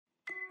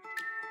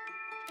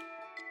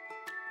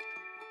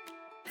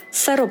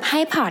สรุปให้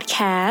พอดแค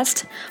ส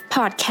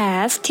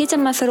ต์ที่จะ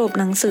มาสรุป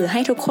หนังสือให้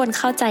ทุกคน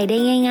เข้าใจได้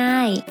ง่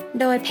ายๆ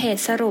โดยเพจ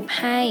สรุป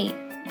ให้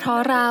เพราะ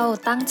เรา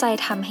ตั้งใจ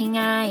ทำให้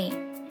ง่าย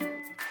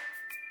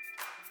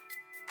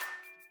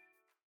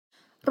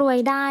รวย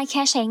ได้แ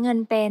ค่ใช้เงิน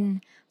เป็น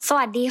ส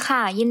วัสดีค่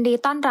ะยินดี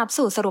ต้อนรับ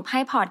สู่สรุปให้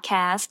พอดแค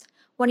สต์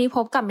วันนี้พ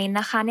บกับมิ้น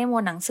นะคะในหม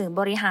วดหนังสือ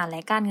บริหารแล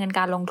ะการเงินก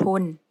ารลงทุ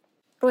น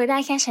รวยได้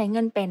แค่ใช้เ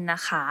งินเป็นน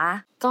ะคะ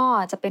ก็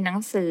จะเป็นหนัง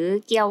สือ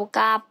เกี่ยว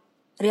กับ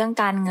เรื่อง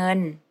การเงิ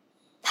น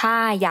ถ้า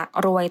อยาก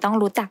รวยต้อง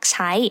รู้จักใ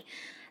ช้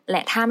แล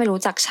ะถ้าไม่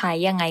รู้จักใช้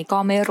ยังไงก็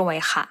ไม่รวย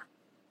ค่ะ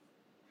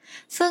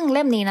ซึ่งเ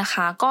ล่มนี้นะค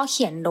ะก็เ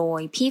ขียนโด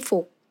ยพี่ฟุ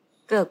ก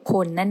เกิกพ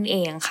ลนั่นเอ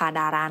งค่ะด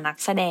ารานัก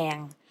แสดง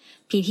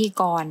พิธี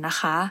กรนะ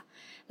คะ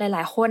หล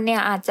ายๆคนเนี่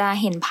ยอาจจะ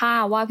เห็นภา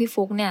พว่าพี่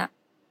ฟุกเนี่ย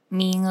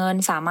มีเงิน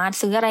สามารถ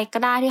ซื้ออะไรก็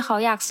ได้ที่เขา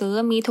อยากซื้อ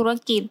มีธุร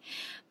กิจ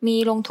มี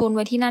ลงทุนไ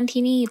ว้ที่นั่น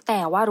ที่นี่แ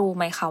ต่ว่ารู้ไ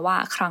หมคะว่า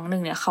ครั้งหนึ่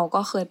งเนี่ยเขา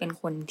ก็เคยเป็น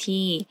คน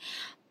ที่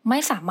ไม่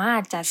สามารถ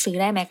จะซื้อ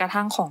ได้แม้กระ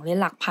ทั่งของเล่น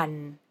หลักพัน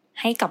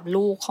ให้กับ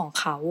ลูกของ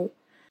เขา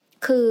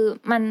คือ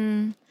มัน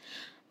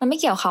ไม่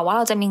เกี่ยวค่ะว่าเ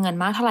ราจะมีเงิน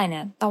มากเท่าไหร่เ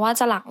นี่ยแต่ว่า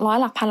จะหลักร้อย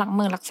หลักพันหลักห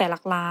มื่นหลักแสนหลั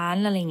กล้าน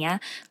อะไรเงี้ย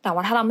แต่ว่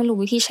าถ้าเราไม่รู้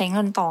วิธีใช้เ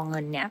งินต่อเงิ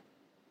นเนี่ย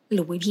ห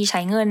รือวิธีใ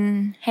ช้เงิน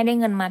ให้ได้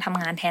เงินมาท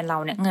ำงานแทนเรา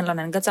เนี่ยเงินเหล่า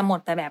นั้นก็จะหมด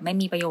ไปแบบไม่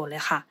มีประโยชน์เล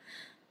ยค่ะ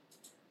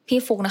พี่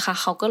ฟุกนะคะ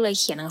เขาก็เลย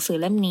เขียนหนังสือ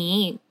เล่มนี้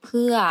เ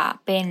พื่อ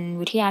เป็น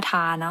วิทยาท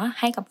านนะ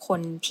ให้กับคน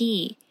ที่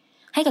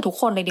ให้กับทุก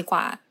คนเลยดีก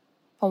ว่า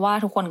เพราะว่า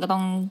ทุกคนก็ต้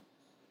อง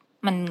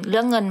มันเ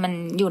รื่องเงินมัน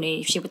อยู่ใน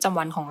ชีวิตประจำ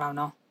วันของเรา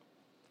เนาะ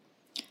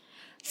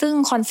ซึ่ง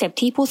คอนเซปต์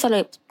ที่ผู้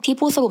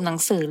สรุปหนัง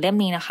สือเล่ม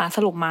นี้นะคะส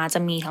รุปมาจะ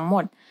มีทั้งหม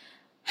ด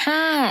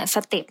5ส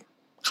เต็ป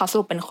เขาส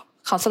รุปเ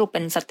ป็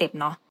นสเต็ป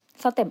เนาะ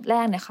สเต็ปแร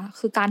กเนี่ยค่ะ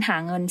คือการหา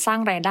เงินสร้าง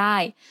รายได้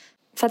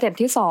สเต็ป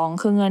ที่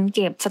2คือเงินเ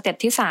ก็บสเต็ป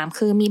ที่3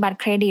คือมีบัตร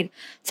เครดิต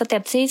สเต็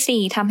ป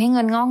ที่4ทำให้เ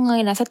งินงอกเง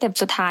ยและสเต็ป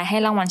สุดท้ายให้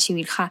รางวัลชี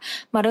วิตค่ะ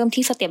มาเริ่ม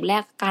ที่สเต็ปแร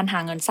กการหา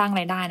เงินสร้าง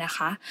รายได้นะค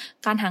ะ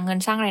การหาเงิน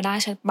สร้างรายได้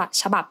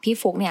ฉบับพี่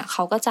ฟุกเนี่ยเข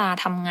าก็จะ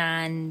ทำงา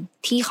น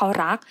ที่เขา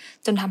รัก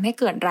จนทำให้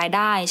เกิดรายไ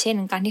ด้เช่น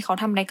การที่เขา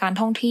ทำรายการ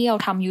ท่องเที่ยว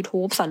ทำ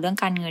YouTube สอนเรื่อง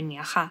การเงินเ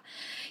นี่ยค่ะ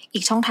อี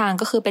กช่องทาง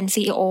ก็คือเป็น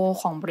CEO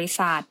ของบริ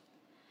ษัท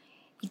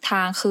อีกท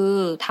างคือ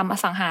ทำอ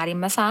สังหาริ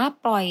มทรัพย์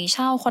ปล่อยเ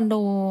ช่าคอนโด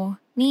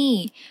นี่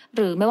ห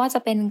รือไม่ว่าจะ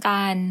เป็นก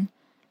าร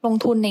ลง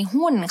ทุนใน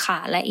หุ้นค่ะ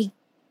และอีก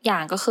อย่า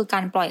งก็คือกา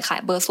รปล่อยขาย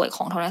เบอร์สวยข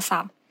องโทรศั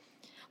พท์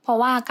เพราะ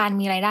ว่าการ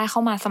มีรายได้เข้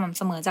ามาสม่ำเ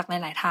สมอจากห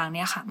ลายๆทางเ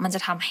นี่ยค่ะมันจะ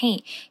ทำให้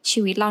ชี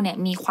วิตเราเนี่ย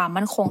มีความ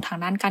มั่นคงทาง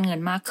ด้านการเงิ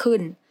นมากขึ้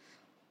น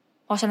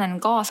เพราะฉะนั้น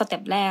ก็สเต็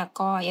ปแรก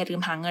ก็อย่าลื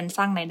มหาเงินส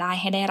ร้างรายได้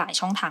ให้ได้หลาย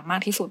ช่องทางมา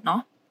กที่สุดเนา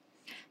ะ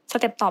ส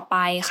เต็ปต่อไป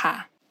ค่ะ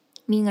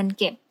มีเงิน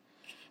เก็บ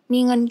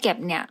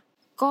เนี่ย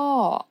ก็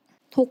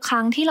ทุกค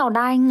รั้งที่เรา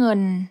ได้เงิ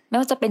นไม่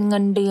ว่าจะเป็นเงิ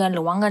นเดือนห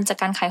รือว่าเงินจาก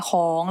การขายข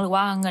องหรือ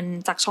ว่าเงิน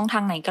จากช่องทา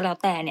งไหนก็แล้ว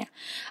แต่เนี่ย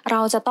เร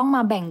าจะต้องม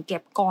าแบ่งเก็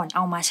บก่อนเอ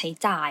ามาใช้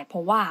จ่ายเพรา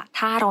ะว่า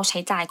ถ้าเราใช้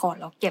จ่ายก่อน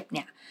แล้วเก็บเ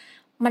นี่ย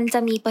มันจะ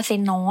มีเปอร์เซ็น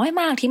ต์น้อย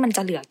มากที่มันจ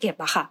ะเหลือเก็บ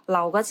อะค่ะเร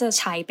าก็จะ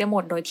ใช้ไปหม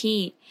ดโดยที่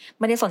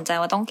ไม่ได้สนใจ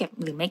ว่าต้องเก็บ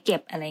หรือไม่เก็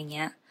บอะไรเ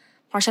งี้ย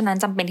เพราะฉะนั้น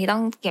จำเป็นที่ต้อ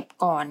งเก็บ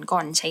ก่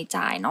อนใช้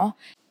จ่ายเนาะ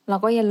เรา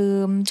ก็อย่าลื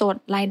มจด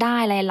รายได้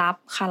รายรับ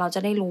ค่ะเราจะ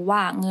ได้รู้ว่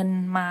าเงิน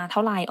มาเท่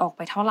าไหร่ออกไ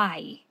ปเท่าไหร่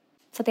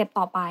สเต็ป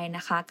ต่อไปน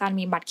ะคะการ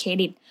มีบัตรเคร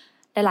ดิต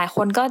หลายๆค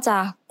นก็จะ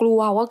กลัว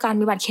ว่าการ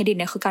มีบัตรเครดิต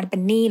เนี่ยคือการเป็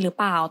นหนี้หรือเ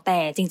ปล่าแต่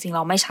จริงๆเร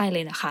าไม่ใช่เล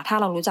ยนะคะถ้า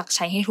เรารู้จักใ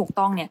ช้ให้ถูก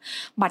ต้องเนี่ย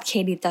บัตรเคร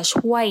ดิตจะ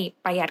ช่วย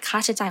ประหยัดค่า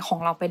ใช้จ่ายของ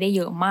เราไปได้เ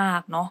ยอะมา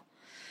กเนาะ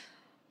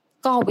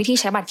ก็วิธี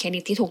ใช้บัตรเครดิ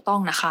ตที่ถูกต้อง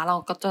นะคะเรา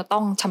ก็จะต้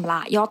องชำระ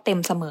ยอดเต็ม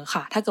เสมอ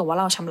ค่ะถ้าเกิดว่า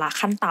เราชำระ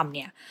ขั้นต่ำเ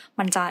นี่ย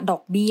มันจะดอ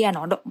กเบี้ยเน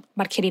าะ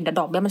บัตรเครดิต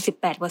ดอกเบี้ยมัน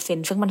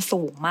 18% ซึ่งมัน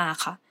สูงมาก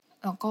ค่ะ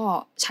แล้วก็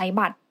ใช้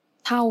บัตร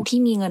เท่าที่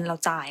มีเงินเรา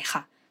จ่าย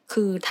ค่ะ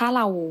คือถ้าเ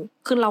ร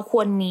าค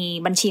วรมี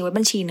บัญชีไว้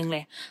บัญชีนึงเล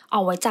ยเอ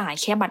าไว้จ่าย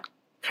แค่บัตร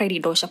เครดิต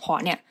โดยเฉพาะ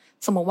เนี่ย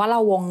สมมติว่าเรา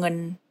วงเงิน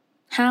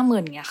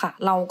 50,000 เนี่ยค่ะ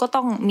เราก็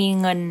ต้องมี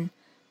เงิน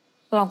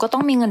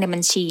ในบั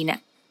ญชีเนี่ย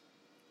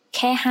แ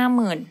ค่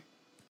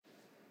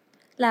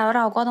 50,000 แล้วเ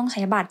ราก็ต้องใ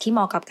ช้บัตรที่เหม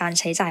าะกับการ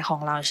ใช้จ่ายของ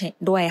เรา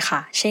ด้วยค่ะ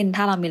เช่น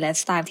ถ้าเรามีไล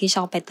ฟ์สไตล์ที่ช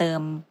อบไปเติ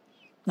ม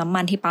น้ำมั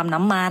นที่ปั๊ม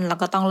น้ำมันเรา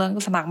ก็ต้องเลือก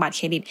สมัครบัตรเ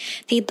ครดิต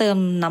ที่เติม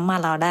น้ำมัน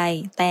เราได้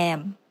แต้ม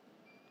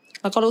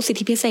แล้วก็รู้สิท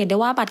ธิพิเศษได้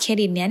ว่าบัตรเคร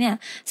ดิตเนี้ยเนี่ย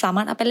สาม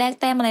ารถเอาไปแลก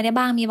แต้มอะไรได้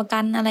บ้างมีประกั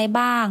นอะไร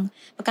บ้าง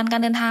ประกันกา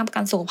รเดินทางประ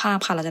กันสุขภาพ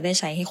ค่ะเราจะได้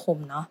ใช้ให้คุ้ม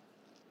เนาะ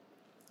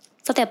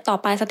สเต็ปต่อ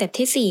ไปสเต็ป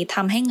ที่4ท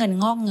ำให้เงิน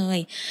งอกเงย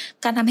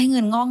การทำให้เงิ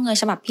นงอกเงย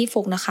ฉบับพี่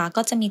ฟุกนะคะ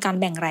ก็จะมีการ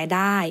แบ่งรายไ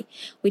ด้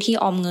วิธี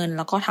ออมเงินแ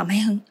ล้วก็ทำใ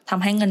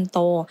ห้เงินโต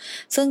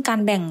ซึ่งการ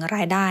แบ่งร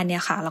ายได้เนี่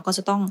ยค่ะเราก็จ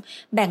ะต้อง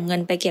แบ่งเงิ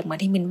นไปเก็บเหมือน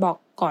ที่มินบอก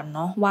ก่อนเน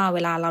าะว่าเว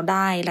ลาเราไ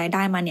ด้รายไ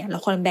ด้มาเนี่ยเรา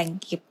ควรแบ่ง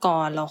เก็บก่อ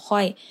นแล้วค่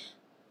อย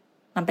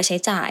นำไปใช้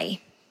จ่าย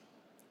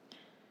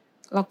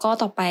แล้วก็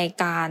ต่อไป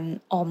การ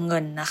ออมเงิ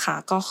นนะคะ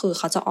ก็คือเ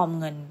ขาจะออม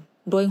เงิน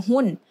ด้วย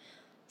หุ้น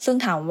ซึ่ง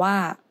ถามว่า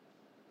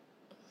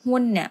หุ้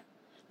นเนี่ย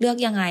เลือก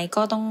ยังไง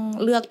ก็ต้อง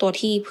เลือกตัว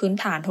ที่พื้น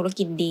ฐานธุร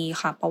กิจดี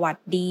ค่ะประวั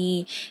ติดี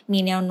มี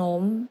แนวโน้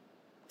ม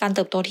การเ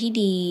ติบโตที่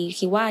ดี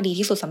คิดว่าดี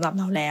ที่สุดสำหรับ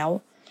เราแล้ว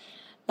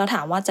ถ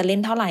ามว่าจะเล่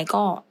นเท่าไหร่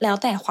ก็แล้ว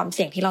แต่ความเ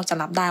สี่ยงที่เราจะ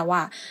รับได้ว่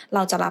าเร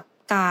าจะรับ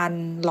การ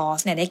loss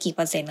เนี่ยได้กี่เ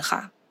ปอร์เซ็นต์ค่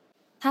ะ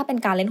ถ้าเป็น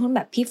การเล่นหุ้นแ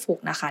บบพี่ฟุก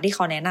นะคะที่เข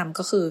าแนะนำ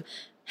ก็คือ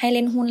ให้เ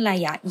ล่นหุ้นระ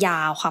ยะย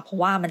าวค่ะเพราะ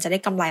ว่ามันจะได้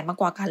กำไรมาก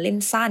กว่าการเล่น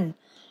สั้น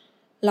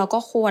แล้วก็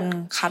ควร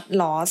คัด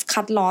ล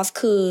อส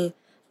คือ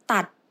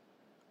ตัด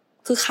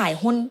คือขาย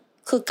หุ้น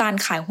คือการ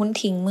ขายหุ้น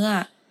ทิ้งเมื่อ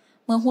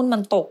หุ้นมั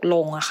นตกล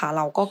งอะค่ะเ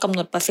ราก็กำหน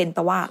ดเปอร์เซ็นต์ไป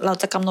ว่าเรา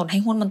จะกำหนดให้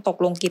หุ้นมันตก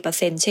ลงกี่เปอร์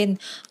เซ็นต์เช่น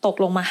ตก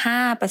ลงมา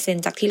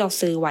 5% จากที่เรา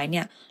ซื้อไว้เ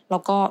นี่ยเรา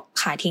ก็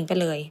ขายทิ้งไป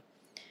เลย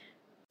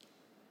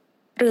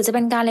หรือจะเ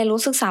ป็นการเรียนรู้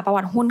ศึกษาประ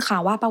วัติหุ้นค่ะ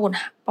ว่าประ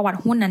วัติ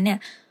หุ้นนั้นเนี่ย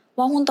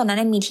ว่าหุ้นตัวนั้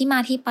นมีที่มา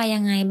ที่ไป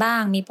ยังไงบ้า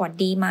งมีประวัติ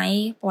ดีไหม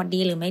ประวัติ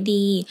ดีหรือไม่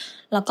ดี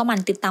แล้วก็มัน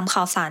ติดตามข่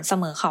าวสารเส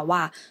มอค่ะว่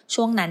า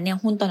ช่วงนั้นเนี่ย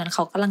หุ้นตัวนั้นเข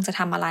ากำลังจะท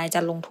ำอะไรจะ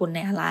ลงทุนใน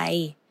อะไร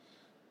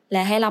แล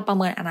ะให้เราประ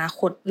เมินอนาค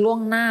ตล่วง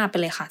หน้าไป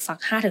เลยค่ะสัก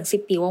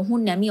 5-10 ปีว่าหุ้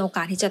นเนี้ยมีโอก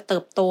าสที่จะเติ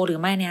บโตหรือ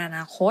ไม่ในอน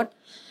าคต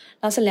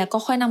แล้วเสร็จแล้วก็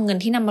ค่อยนำเงิน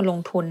ที่นำมาลง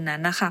ทุนนั้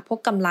นนะคะพวก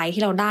กำไร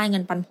ที่เราได้เงิ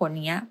นปันผลอ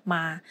ย่างเงี้ยม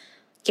า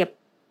เก็บ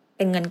เ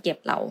ป็นเงินเก็บ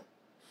เรา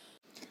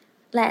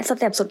และส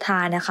เต็ปสุดท้า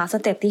ยนะคะส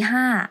เต็ปที่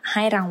5ใ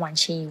ห้รางวัล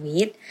ชีวิ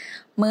ต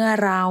เมื่อ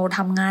เราท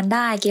ำงานไ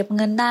ด้เก็บเ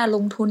งินได้ล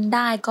งทุนไ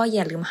ด้ก็อ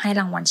ย่าลืมให้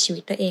รางวัลชีวิ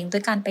ตตัวเองด้ว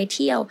ยการไปเ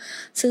ที่ยว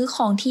ซื้อข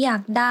องที่อยา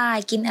กได้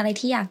กินอะไร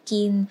ที่อยาก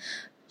กิน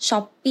ช้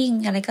อปปิ้ง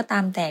อะไรก็ตา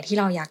มแต่ที่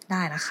เราอยากไ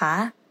ด้นะคะ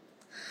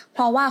เพ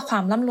ราะว่าควา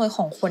มร่ำรวยข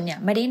องคนเนี่ย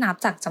ไม่ได้นับ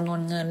จากจำนว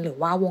นเงินหรือ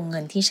ว่าวงเงิ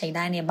นที่ใช้ไ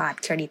ด้ในบัตร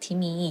เครดิตที่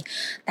มี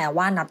แต่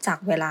ว่านับจาก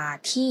เวลา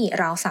ที่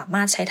เราสาม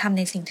ารถใช้ทำใ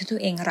นสิ่งที่ตัว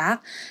เองรัก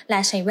และ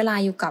ใช้เวลา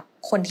อยู่กับ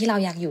คนที่เรา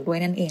อยากอยู่ด้วย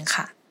นั่นเอง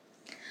ค่ะ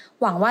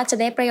หวังว่าจะ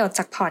ได้ประโยชน์จ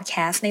ากพอดแค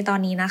สต์ในตอน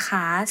นี้นะค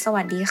ะส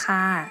วัสดีค่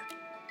ะ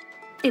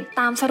ติดต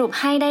ามสรุป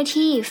ให้ได้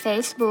ที่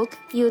Facebook,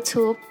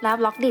 YouTube และ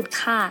Blogdit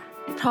ค่ะ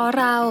เพราะ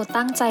เรา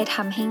ตั้งใจท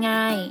ำให้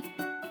ง่าย